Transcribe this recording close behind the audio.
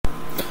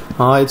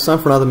Hi, it's time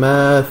for another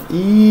math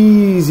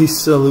easy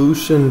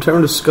solution. Time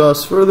to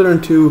discuss further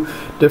into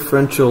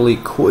differential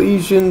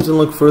equations and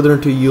look further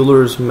into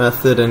Euler's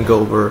method and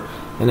go over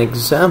an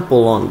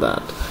example on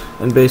that.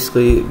 And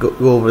basically go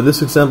over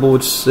this example,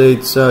 which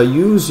states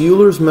use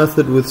Euler's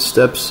method with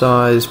step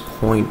size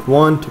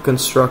 0.1 to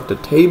construct a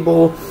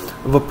table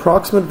of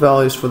approximate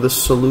values for the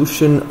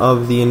solution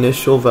of the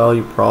initial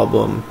value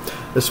problem.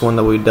 This one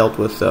that we dealt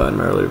with in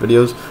my earlier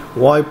videos.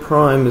 Y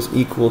prime is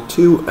equal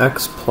to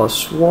x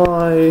plus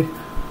y.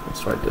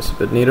 Let's write this a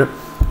bit neater.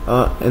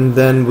 And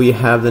then we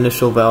have the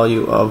initial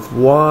value of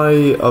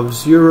y of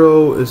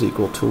 0 is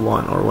equal to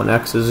 1. Or when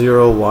x is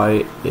 0,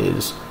 y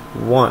is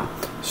 1.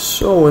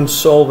 So in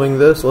solving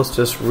this, let's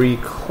just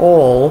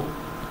recall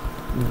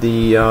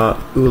the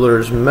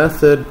Euler's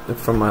method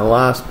from my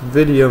last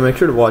video. Make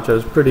sure to watch it. It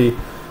was a pretty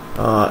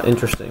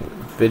interesting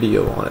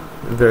video on it.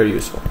 Very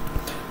useful.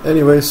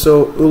 Anyway,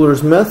 so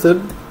Euler's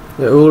method.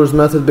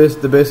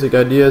 The basic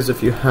idea is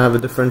if you have a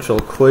differential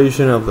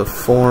equation of the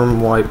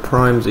form y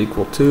prime is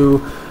equal to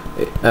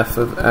f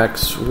of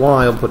x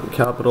y, I'll put in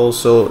capitals,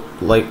 so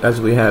like as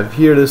we have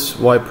here, this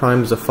y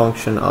prime is a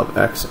function of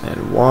x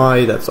and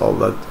y. That's all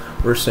that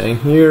we're saying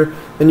here.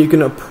 Then you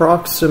can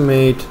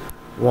approximate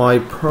y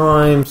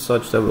prime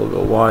such that we'll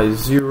go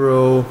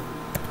y0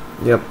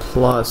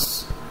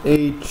 plus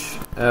h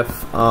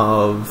f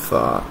of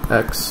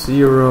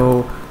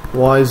x0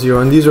 y0,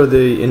 and these are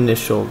the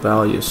initial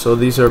values. So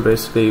these are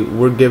basically,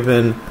 we're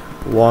given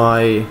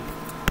y,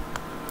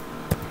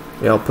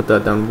 I'll put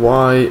that down,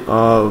 y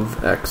of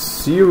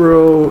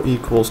x0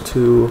 equals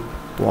to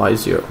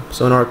y0.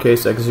 So in our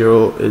case,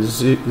 x0 is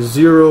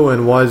 0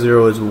 and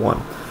y0 is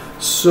 1.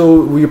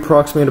 So we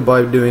approximated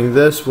by doing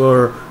this,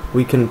 where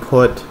we can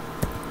put,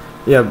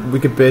 we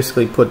could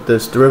basically put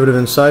this derivative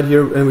inside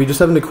here, and we just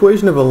have an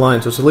equation of a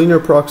line. So it's a linear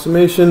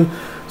approximation.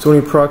 So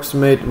when we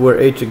approximate, where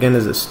h again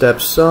is the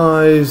step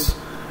size,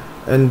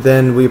 and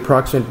then we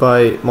approximate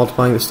by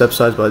multiplying the step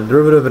size by the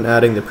derivative and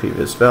adding the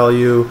previous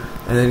value,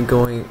 and then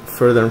going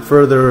further and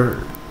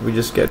further, we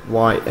just get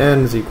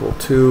yn is equal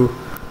to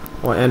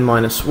yn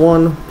minus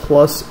 1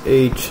 plus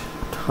h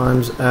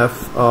times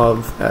f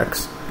of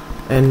x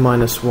n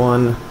minus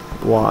 1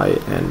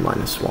 yn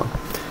minus 1.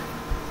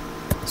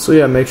 So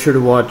yeah, make sure to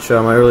watch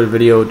my earlier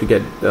video to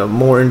get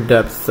more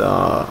in-depth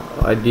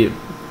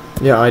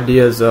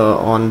ideas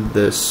on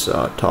this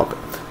topic.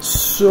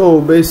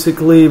 So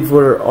basically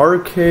for our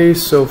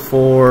case,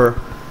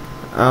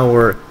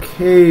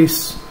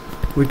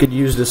 we could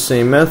use the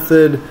same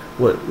method.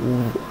 What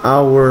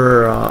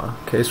our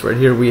case right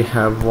here, we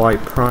have y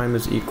prime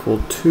is equal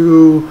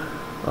to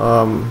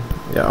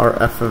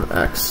our f of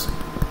x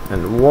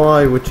and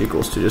y, which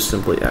equals to just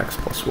simply x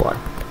plus y.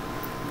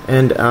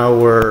 And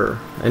our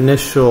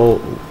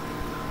initial,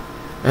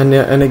 and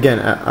again,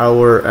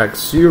 our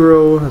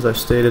x0, as I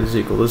stated, is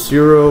equal to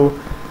 0,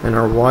 and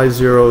our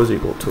y0 is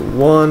equal to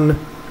 1,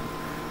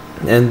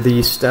 and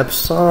the step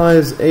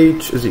size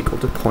h is equal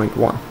to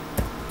 0.1.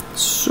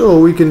 So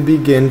we can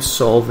begin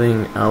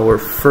solving our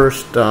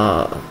first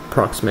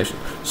approximation.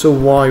 So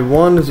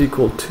y1 is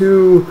equal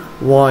to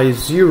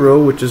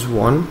y0, which is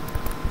 1,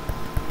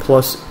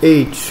 plus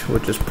h,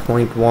 which is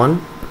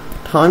 0.1,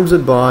 times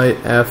it by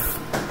f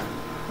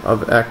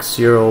of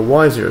x0,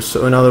 y0.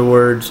 So in other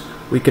words,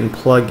 we can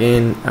plug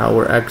in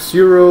our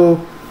x0,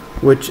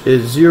 which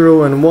is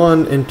 0 and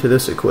 1, into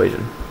this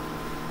equation.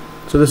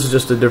 So this is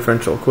just a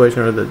differential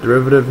equation, or the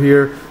derivative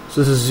here.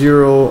 So this is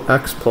 0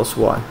 x plus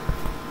y,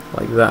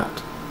 like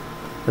that.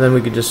 And then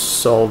we could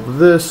just solve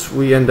this.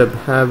 We end up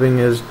having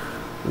is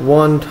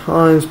 1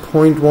 times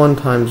 0.1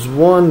 times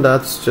 1,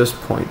 that's just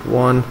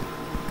 0.1.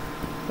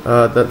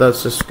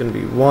 That's just going to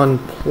be 1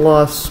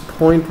 plus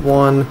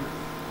 0.1,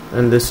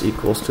 and this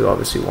equals to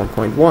obviously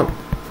 1.1.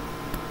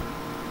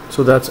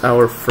 So that's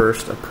our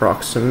first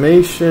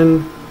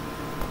approximation.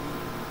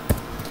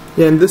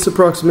 And this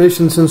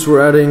approximation, since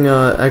we're adding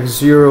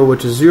x0,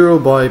 which is 0,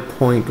 by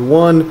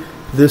 0.1,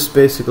 this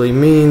basically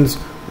means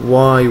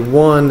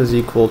y1 is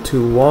equal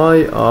to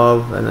y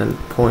of, and then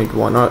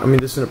 0.1. I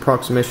mean, this is an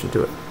approximation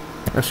to it.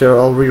 Actually,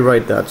 I'll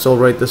rewrite that. So I'll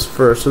write this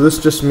first. So this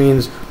just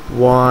means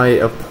y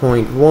of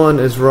 0.1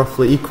 is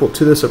roughly equal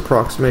to this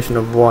approximation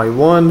of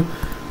y1,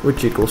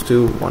 which equals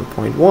to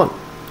 1.1.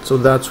 So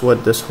that's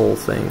what this whole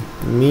thing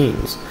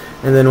means.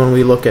 And then when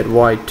we look at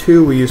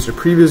y2, we use the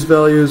previous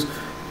values.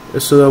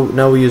 So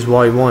now we use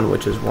y1,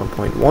 which is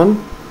 1.1,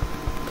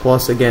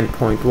 plus again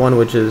 0.1,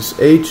 which is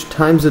h,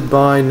 times it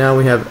by, now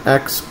we have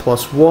x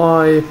plus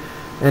y,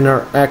 and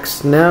our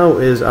x now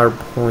is our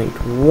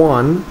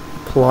 0.1,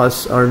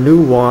 plus our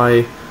new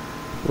y,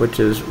 which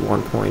is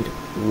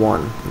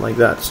 1.1, like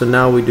that. So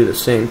now we do the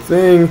same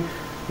thing.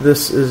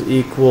 This is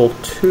equal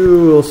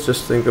to, let's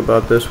just think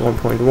about this,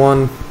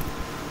 1.1.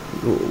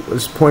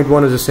 This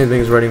 0.1 is the same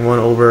thing as writing 1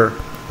 over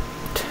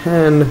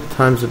 10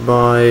 times it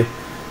by,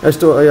 I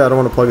don't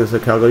want to plug this in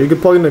the calculator. You can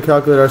plug in the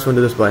calculator, I just want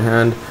to do this by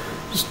hand,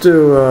 just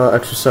to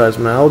exercise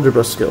my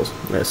algebra skills.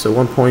 Okay, so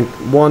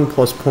 1.1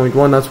 plus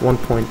 0.1, that's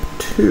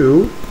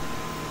 1.2.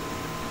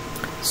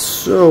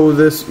 So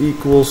this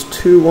equals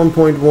to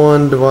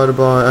 1.1 divided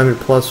by,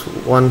 plus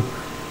 1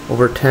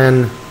 over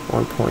 10,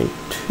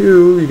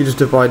 1.2. You can just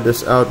divide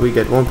this out. We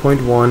get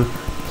 1.1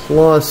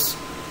 plus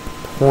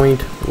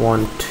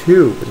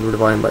 0.12 because we're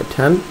dividing by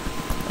 10.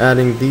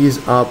 Adding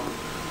these up,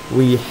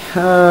 we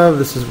have,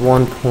 this is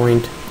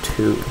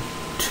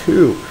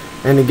 1.22.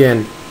 And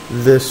again,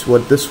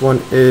 what this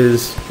one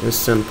is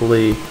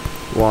simply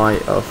y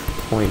of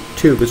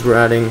 0.2 because we're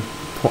adding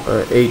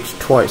h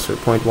twice, or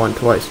 0.1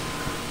 twice.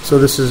 So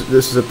this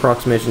is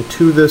approximation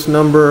to this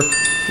number.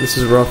 This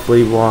is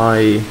roughly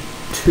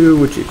y2,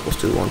 which equals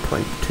to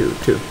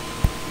 1.22.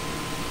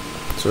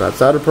 So that's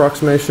that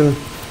approximation.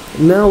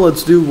 Now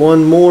let's do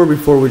one more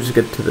before we just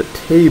get to the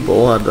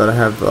table that I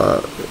have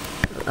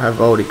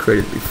already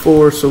created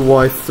before. So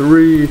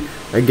y3,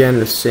 again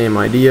the same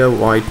idea.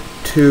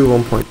 y2,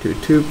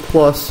 1.22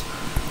 plus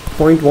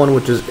 0.1,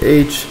 which is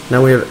h.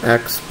 Now we have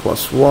x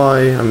plus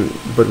y,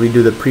 but we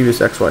do the previous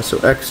xy. So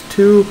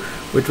x2,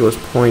 which was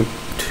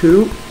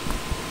 0.2,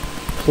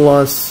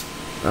 plus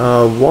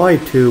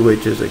y2,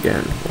 which is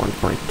again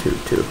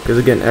 1.22. Because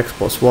again, x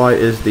plus y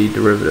is the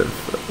derivative,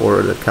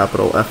 or the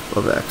capital F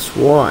of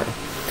xy.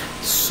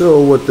 So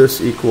what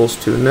this equals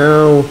to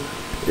now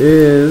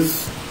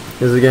is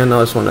again,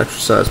 I just want to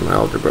exercise my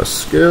algebra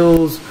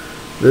skills.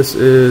 This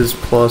is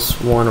plus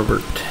 1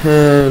 over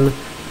 10.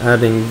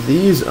 Adding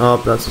these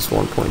up, that's just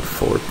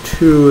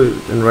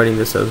 1.42, and writing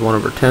this as 1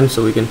 over 10,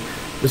 so we can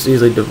just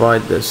easily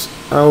divide this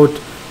out.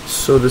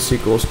 So this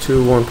equals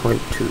to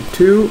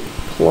 1.22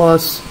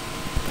 plus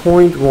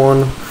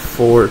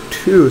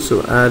 0.142.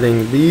 So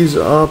adding these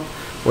up,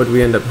 what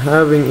we end up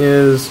having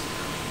is,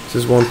 this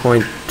is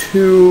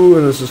 1.2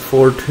 and this is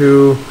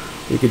 4.2.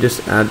 You could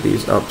just add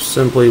these up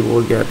simply.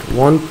 We'll get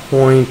 1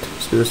 point,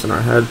 let's do this in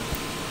our head.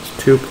 It's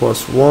 2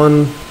 plus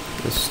 1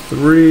 is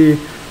 3.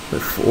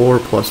 4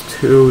 plus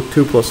 2,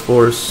 2 plus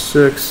 4 is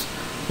 6.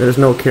 There's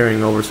no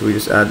carrying over, so we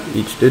just add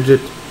each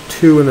digit.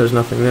 2, and there's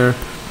nothing there.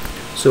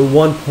 So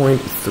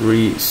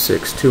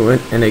 1.362.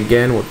 And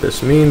again, what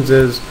this means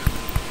is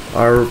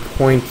our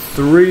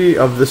 0.3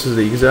 of this is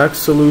the exact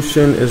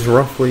solution is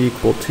roughly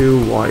equal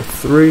to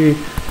y3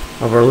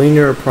 of our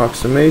linear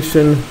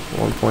approximation,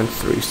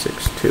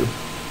 1.362.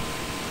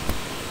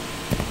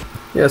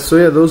 Yeah, so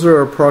yeah, those are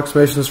our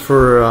approximations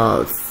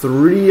for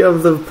 3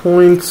 of the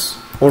points,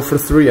 or for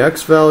 3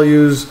 x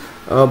values,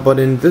 but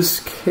in this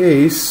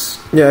case,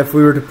 yeah, if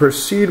we were to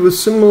proceed with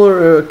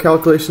similar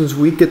calculations,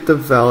 we get the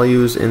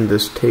values in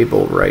this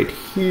table right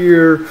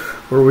here,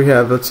 where we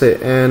have, let's say,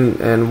 n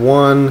and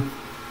 1.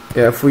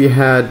 Yeah, if we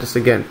had, just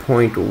again,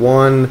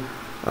 0.1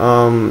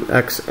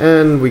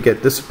 xn, we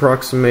get this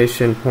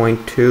approximation,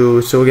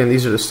 0.2. So again,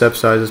 these are the step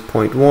sizes,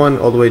 0.1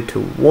 all the way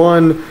to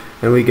 1,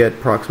 and we get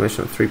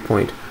approximation of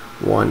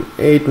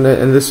 3.18.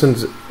 And this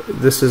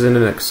is in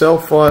an Excel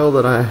file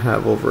that I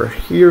have over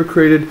here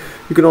created.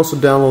 You can also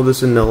download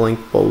this in the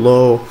link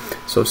below.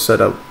 So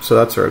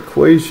that's our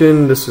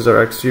equation. This is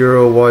our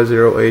x0,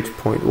 y0,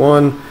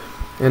 h.1,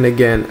 and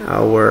again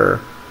our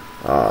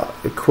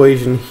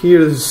equation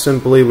here. This is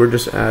simply, we're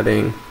just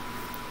adding.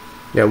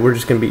 Yeah, we're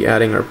just going to be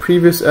adding our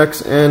previous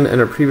xn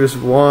and our previous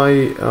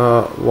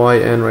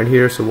yn right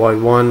here. So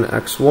y1,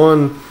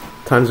 x1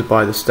 times it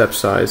by the step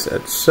size,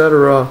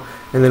 etc.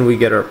 And then we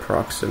get our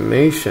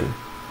approximation.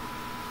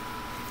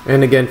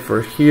 And again,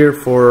 for here,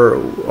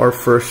 for our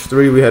first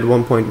 3, we had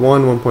 1.1,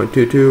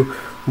 1.22,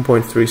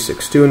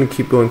 1.362, and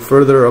keep going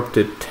further up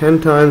to 10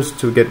 times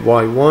to get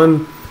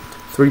y1,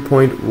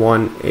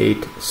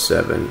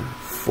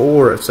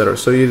 3.1874, etc.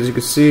 So as you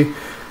can see,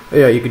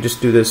 yeah, you could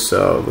just do this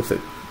with a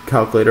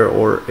calculator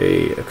or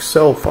a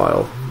Excel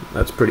file.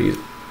 That's pretty easy.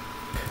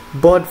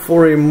 But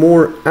for a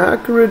more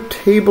accurate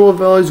table of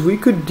values, we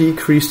could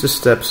decrease the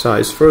step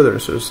size further.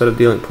 So instead of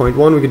dealing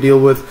 0.1, we could deal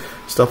with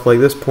stuff like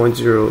this,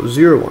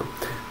 0.001.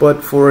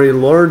 But for a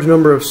large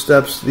number of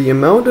steps, the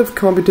amount of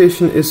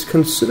computation is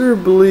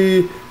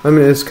considerable,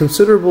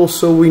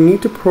 so we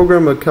need to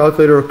program a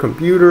calculator or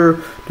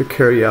computer to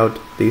carry out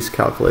these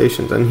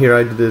calculations. And here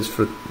I used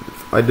the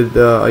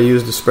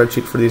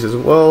spreadsheet for these as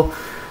well,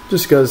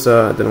 just because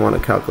I didn't want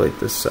to calculate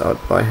this out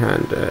by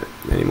hand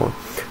anymore.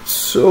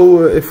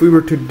 So if we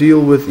were to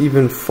deal with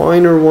even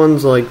finer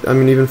ones,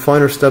 even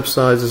finer step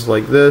sizes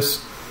like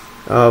this,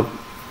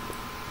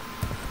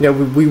 yeah,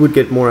 we would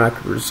get more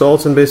accurate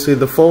results. And basically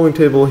the following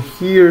table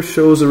here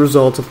shows the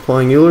results of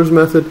applying Euler's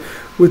method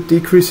with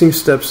decreasing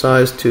step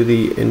size to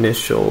the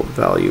initial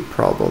value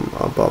problem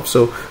above.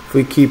 So if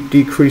we keep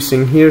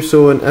decreasing here,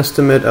 so an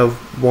estimate of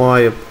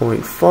y of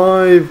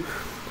 0.5,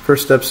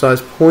 first step size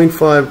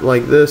 0.5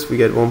 like this, we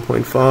get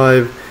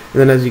 1.5. And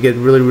then as you get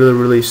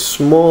really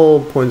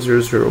small,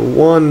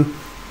 0.001,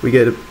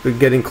 we're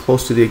getting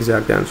close to the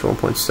exact answer,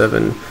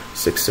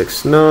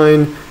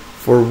 1.7669.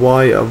 For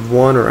y of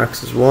 1, or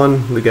x is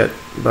 1, we get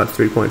about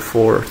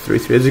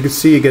 3.433. As you can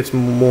see, it gets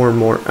more and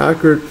more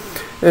accurate.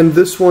 And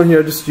this one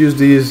here, I just used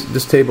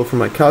this table from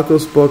my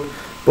calculus book,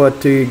 but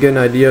to get an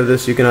idea of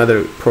this, you can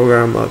either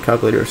program a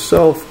calculator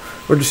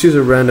yourself or just use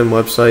a random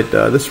website.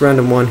 This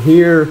random one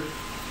here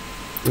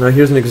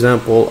Here's an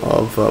example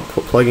of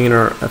plugging in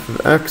our f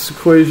of x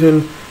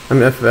equation.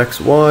 F of x,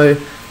 y.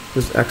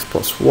 This is x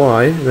plus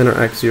y. And then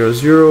our x 0,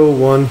 0,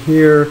 1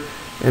 here.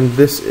 And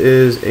this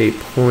is a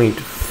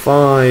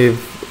 0.5.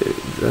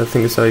 I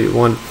think it's how you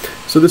want.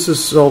 So this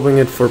is solving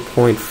it for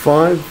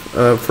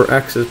 0.5. For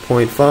x is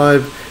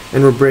 0.5.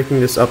 And we're breaking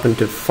this up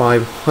into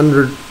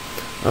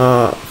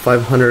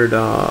 500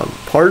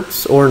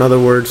 parts, or in other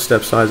words,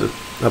 step size of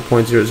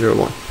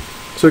 0.001.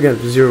 So again,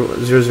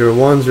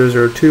 001,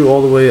 002,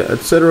 all the way,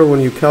 etc. When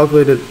you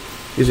calculate it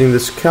using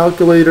this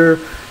calculator,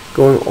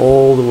 going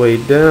all the way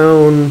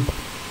down,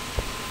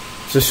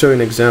 just showing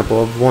an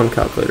example of one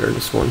calculator.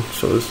 This one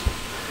shows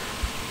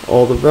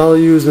all the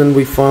values, and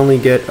we finally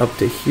get up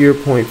to here,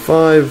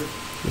 0.5.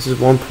 This is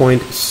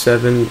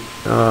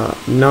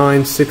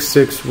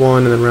 1.79661,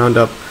 and then round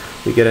up,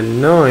 we get a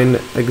 9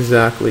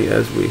 exactly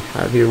as we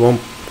have here,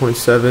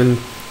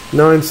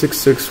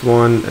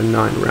 1.79661 and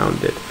 9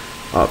 rounded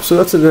up. So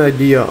that's an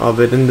idea of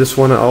it, and this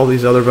one, all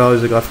these other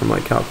values I got from my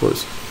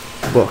calculus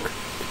book.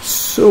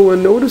 So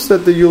notice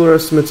that the Euler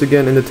estimates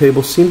again in the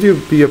table seem to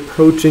be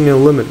approaching a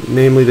limit,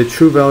 namely the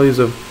true values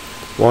of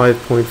y of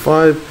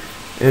 0.5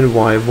 and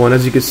y of 1.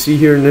 As you can see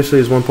here,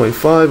 initially is 1.5,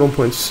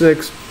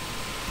 1.6,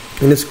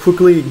 and it's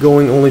quickly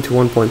going only to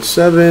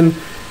 1.7, and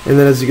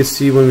then as you can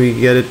see when we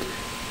get it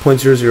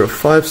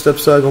 0.005 step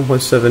size,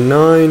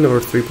 1.79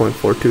 or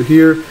 3.42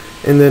 here,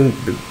 and then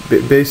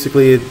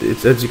basically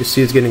it's, as you can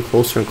see, it's getting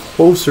closer and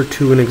closer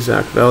to an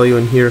exact value,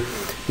 and here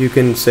you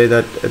can say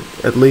that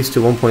at least to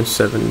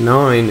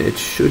 1.79 it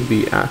should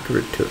be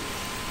accurate to,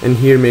 and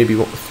here maybe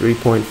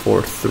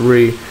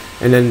 3.43,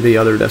 and then the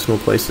other decimal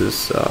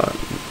places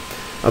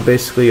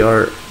basically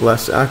are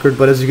less accurate,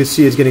 but as you can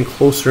see it's getting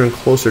closer and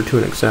closer to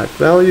an exact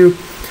value.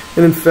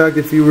 And in fact,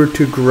 if you were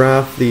to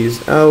graph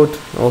these out,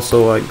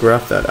 also I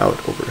graphed that out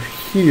over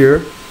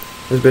here,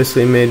 I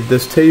basically made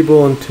this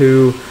table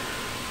into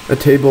a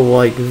table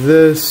like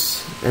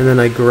this, and then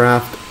I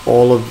graphed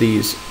all of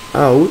these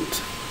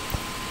out.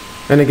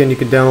 And again, you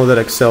can download that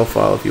Excel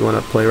file if you want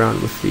to play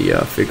around with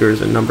the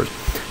figures and numbers.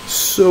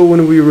 So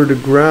when we were to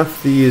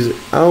graph these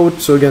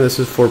out, so again this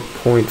is for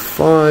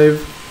 0.5,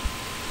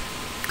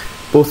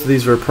 both of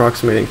these are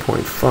approximating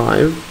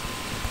 0.5,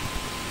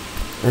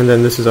 and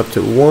then this is up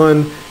to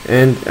 1,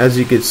 and as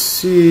you can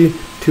see,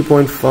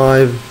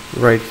 2.5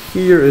 right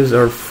here is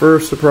our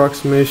first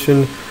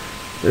approximation.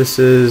 This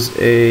is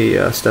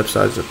a step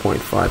size of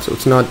 0.5, so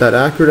it's not that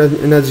accurate,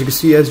 and as you can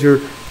see, as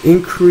you're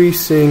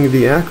increasing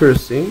the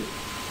accuracy,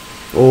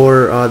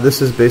 or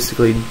this is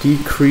basically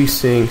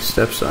decreasing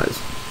step size.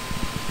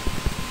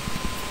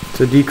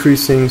 So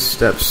decreasing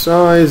step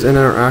size, and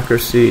our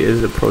accuracy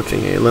is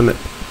approaching a limit.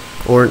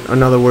 Or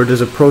in other words,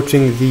 is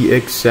approaching the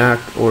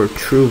exact or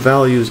true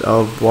values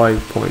of y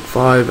of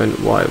 0.5 and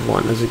y of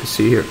 1. As you can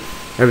see here,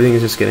 everything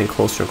is just getting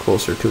closer and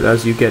closer to it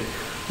as you get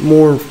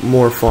more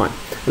fine.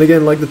 And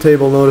again, like the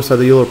table, notice how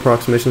the Euler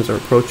approximations are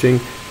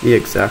approaching the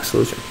exact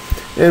solution.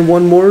 And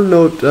one more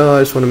note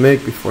I just want to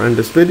make before I end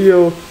this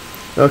video.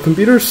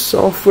 Computer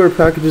software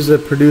packages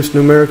that produce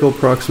numerical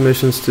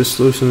approximations to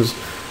solutions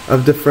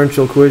of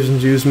differential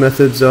equations use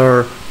methods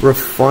are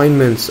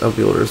refinements of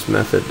Euler's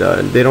method.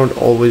 They don't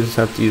always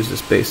have to use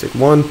this basic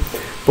one,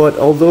 but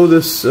although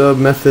this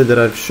method that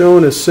I've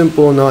shown is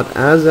simple and not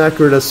as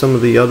accurate as some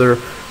of the other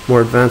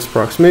more advanced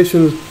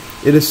approximations,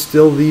 it is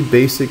still the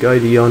basic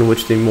idea on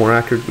which the more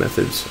accurate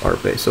methods are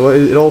based. So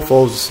it all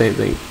follows the same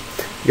thing.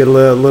 You get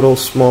little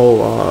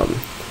small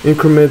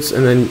increments,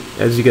 and then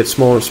as you get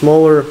smaller and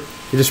smaller,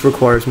 it just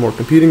requires more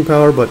computing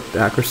power, but the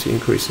accuracy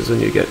increases and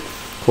you get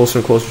closer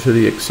and closer to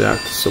the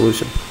exact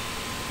solution.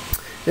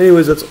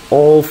 Anyways, that's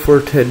all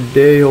for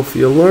today. Hopefully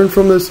you'll learn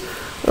from this.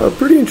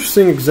 Pretty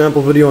interesting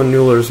example video on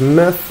Euler's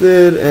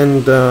method,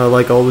 and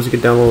like always, you can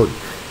download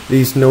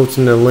these notes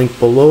in the link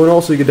below, and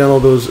also you can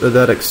download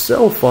that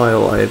Excel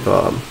file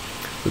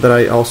that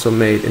I also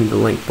made in the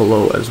link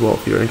below as well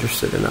if you're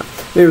interested in that.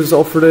 Anyways, that's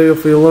all for today.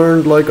 Hopefully you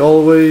learned. Like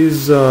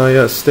always,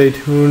 yeah, stay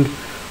tuned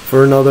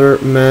for another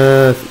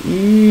math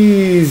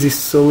easy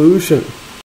solution.